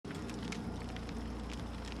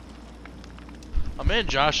My man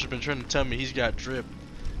Josh has been trying to tell me he's got drip.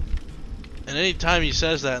 And anytime he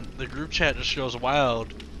says that, the group chat just goes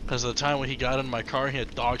wild. Because of the time when he got in my car, he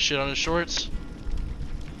had dog shit on his shorts.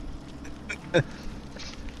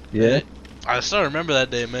 Yeah. I still remember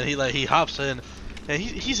that day, man. He hops in, and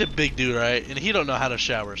he's a big dude, right? And he don't know how to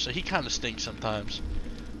shower, so he kind of stinks sometimes.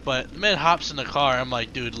 But the man hops in the car. I'm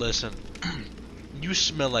like, dude, listen, you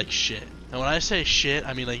smell like shit. And when I say shit,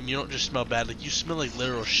 I mean like you don't just smell bad, like you smell like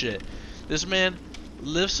literal shit. This man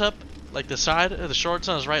lifts up like the side of the shorts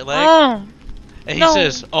on his right leg, and he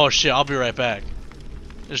says, "Oh shit, I'll be right back."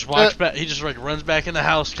 Just walks back. He just like runs back in the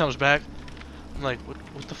house, comes back. I'm like,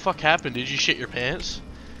 what the fuck happened? Did you shit your pants?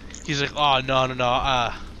 He's like, oh no.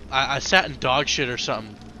 I sat in dog shit or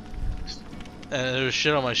something, and there was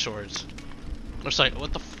shit on my shorts. I'm just like,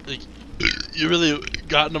 what the like, you really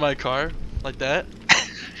got into my car like that?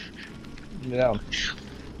 Yeah.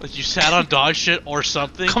 Like you sat on dog shit or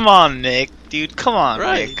something? Come on, Nick. Dude, come on,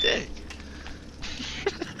 right, Nick. Nick.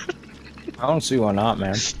 I don't see why not,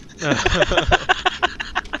 man.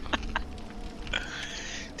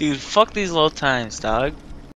 Dude, fuck these low times, dog.